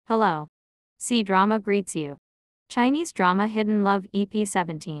Hello. C-Drama greets you. Chinese drama Hidden Love EP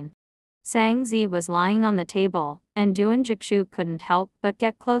 17. Sang Zi was lying on the table, and Duan Jikshu couldn't help but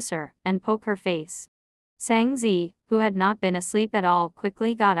get closer and poke her face. Sang Zi, who had not been asleep at all,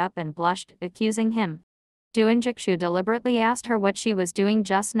 quickly got up and blushed, accusing him. Duan Jikshu deliberately asked her what she was doing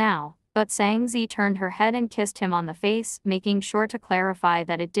just now, but Sang Zi turned her head and kissed him on the face, making sure to clarify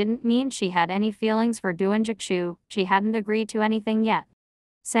that it didn't mean she had any feelings for Duan Jikshu. She hadn't agreed to anything yet.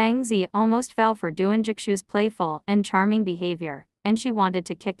 Sang Zi almost fell for Duan Jikshu's playful and charming behavior, and she wanted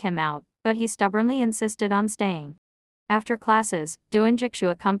to kick him out, but he stubbornly insisted on staying. After classes, Duan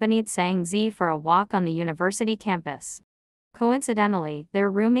Jikshu accompanied Sang Zi for a walk on the university campus. Coincidentally, their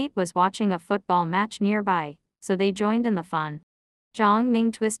roommate was watching a football match nearby, so they joined in the fun. Zhang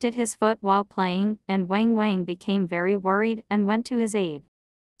Ming twisted his foot while playing, and Wang Wang became very worried and went to his aid.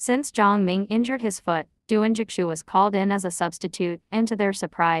 Since Zhang Ming injured his foot, Duan Jikshu was called in as a substitute, and to their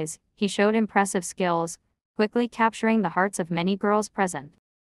surprise, he showed impressive skills, quickly capturing the hearts of many girls present.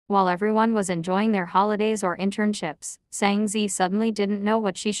 While everyone was enjoying their holidays or internships, Sang Zi suddenly didn't know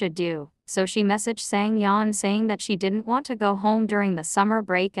what she should do, so she messaged Sang Yan saying that she didn't want to go home during the summer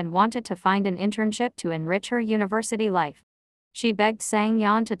break and wanted to find an internship to enrich her university life. She begged Sang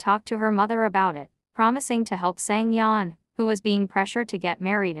Yan to talk to her mother about it, promising to help Sang Yan, who was being pressured to get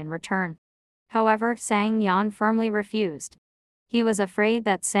married in return. However, Sang Yan firmly refused. He was afraid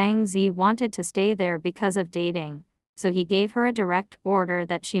that Sang Zi wanted to stay there because of dating, so he gave her a direct order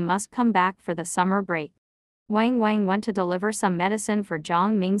that she must come back for the summer break. Wang Wang went to deliver some medicine for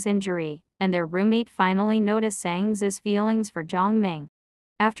Zhang Ming's injury, and their roommate finally noticed Sang Zi's feelings for Zhang Ming.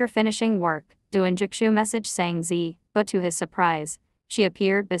 After finishing work, Duan Jikshu messaged Sang Zi, but to his surprise, she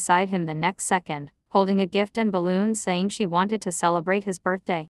appeared beside him the next second, holding a gift and balloons saying she wanted to celebrate his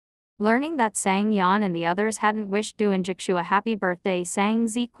birthday. Learning that Sang Yan and the others hadn't wished Duan Jikshu a happy birthday, Sang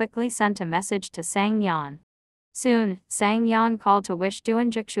Zi quickly sent a message to Sang Yan. Soon, Sang Yan called to wish Duan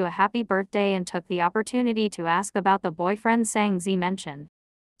Jikshu a happy birthday and took the opportunity to ask about the boyfriend Sang Zi mentioned.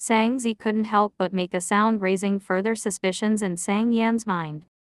 Sang Zi couldn't help but make a sound, raising further suspicions in Sang Yan's mind.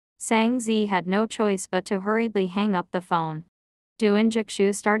 Sang Zi had no choice but to hurriedly hang up the phone. Duan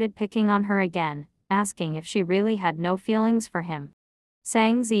Jikshu started picking on her again, asking if she really had no feelings for him.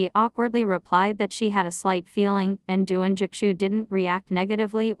 Sang Zi awkwardly replied that she had a slight feeling, and Duan Jikshu didn't react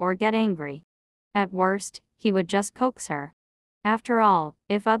negatively or get angry. At worst, he would just coax her. After all,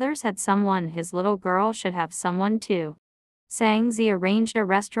 if others had someone, his little girl should have someone too. Sang Zi arranged a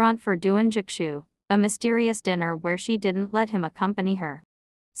restaurant for Duan Jikshu, a mysterious dinner where she didn't let him accompany her.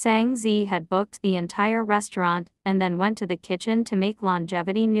 Sang Zi had booked the entire restaurant, and then went to the kitchen to make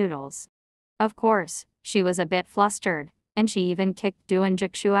longevity noodles. Of course, she was a bit flustered, and she even kicked Duan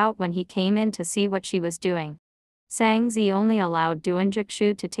Jikshu out when he came in to see what she was doing. Sang Zi only allowed Duan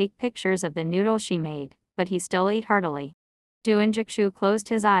Jikshu to take pictures of the noodles she made, but he still ate heartily. Duan Jikshu closed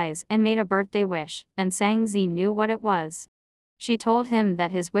his eyes and made a birthday wish, and Sang Zi knew what it was. She told him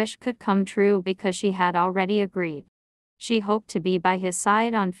that his wish could come true because she had already agreed. She hoped to be by his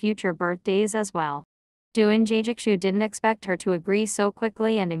side on future birthdays as well. Duan Jikshu didn't expect her to agree so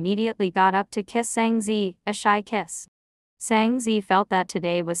quickly and immediately got up to kiss Sang Zi, a shy kiss. Sang Zi felt that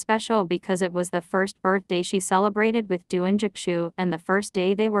today was special because it was the first birthday she celebrated with Duan Jikshu and the first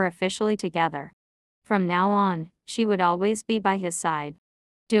day they were officially together. From now on, she would always be by his side.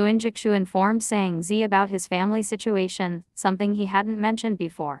 Duan Jikshu informed Sang Zi about his family situation, something he hadn't mentioned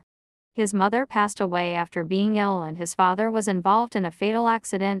before. His mother passed away after being ill, and his father was involved in a fatal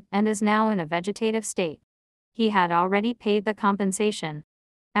accident and is now in a vegetative state. He had already paid the compensation.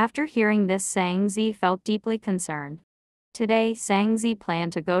 After hearing this, Sang Zi felt deeply concerned. Today, Sang Zi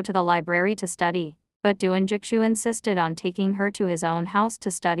planned to go to the library to study, but Duan Jikshu insisted on taking her to his own house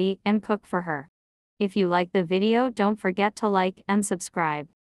to study and cook for her. If you like the video, don't forget to like and subscribe.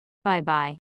 Bye bye.